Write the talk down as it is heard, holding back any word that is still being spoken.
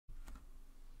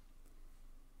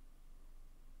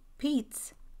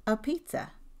Pete's a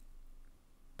Pizza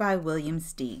by William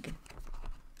Steig.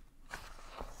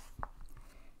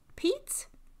 Pete's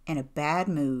in a bad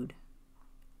mood.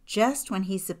 Just when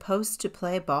he's supposed to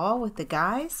play ball with the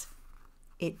guys,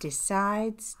 it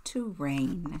decides to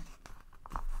rain.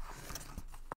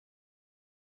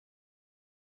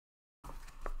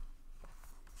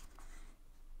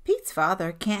 Pete's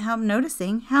father can't help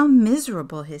noticing how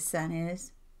miserable his son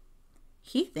is.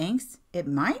 He thinks it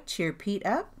might cheer Pete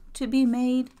up to be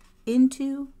made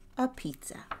into a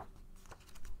pizza.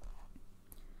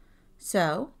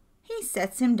 So he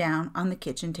sets him down on the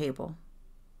kitchen table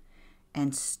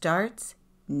and starts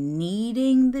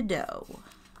kneading the dough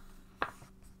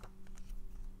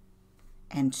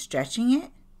and stretching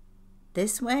it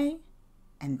this way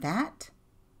and that.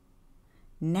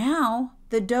 Now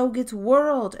the dough gets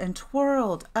whirled and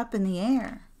twirled up in the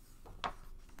air.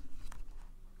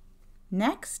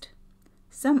 Next,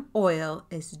 some oil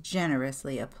is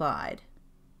generously applied.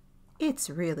 It's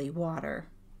really water.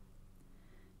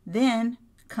 Then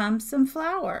comes some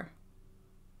flour.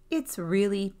 It's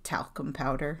really talcum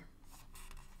powder.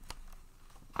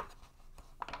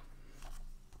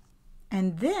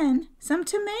 And then some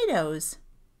tomatoes.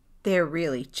 They're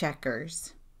really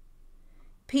checkers.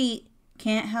 Pete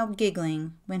can't help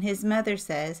giggling when his mother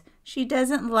says she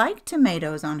doesn't like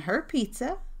tomatoes on her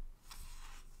pizza.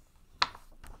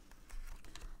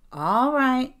 "All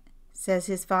right," says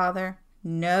his father,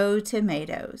 "no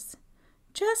tomatoes,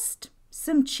 just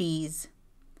some cheese."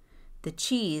 The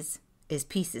cheese is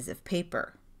pieces of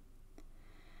paper.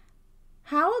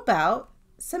 "How about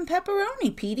some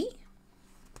pepperoni, Petey?"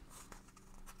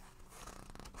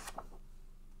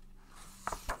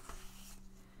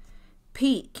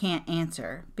 Pete can't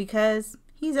answer because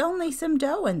he's only some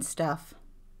dough and stuff.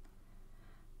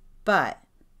 But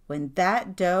when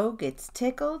that dough gets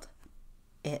tickled,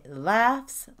 it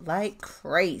laughs like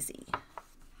crazy.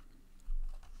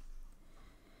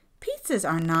 Pizzas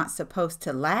are not supposed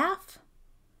to laugh.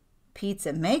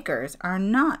 Pizza makers are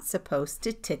not supposed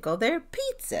to tickle their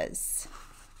pizzas.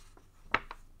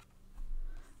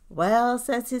 "Well,"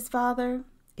 says his father,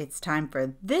 "it's time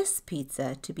for this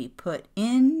pizza to be put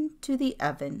into the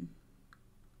oven."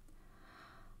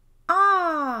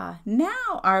 Ah,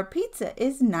 now our pizza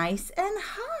is nice and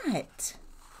hot.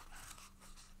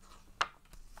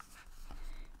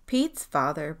 Pete's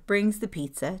father brings the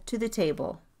pizza to the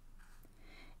table.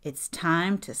 "It's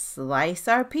time to slice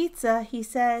our pizza," he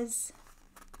says.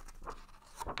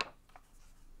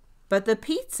 But the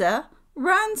pizza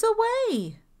runs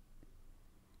away,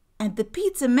 and the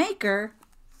pizza maker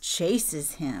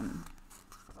chases him.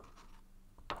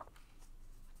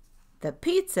 The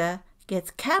pizza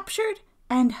gets captured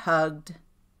and hugged.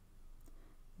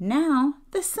 Now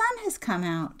the sun has come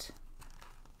out.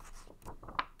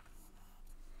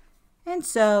 And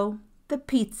so the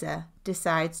pizza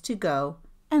decides to go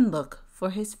and look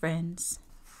for his friends.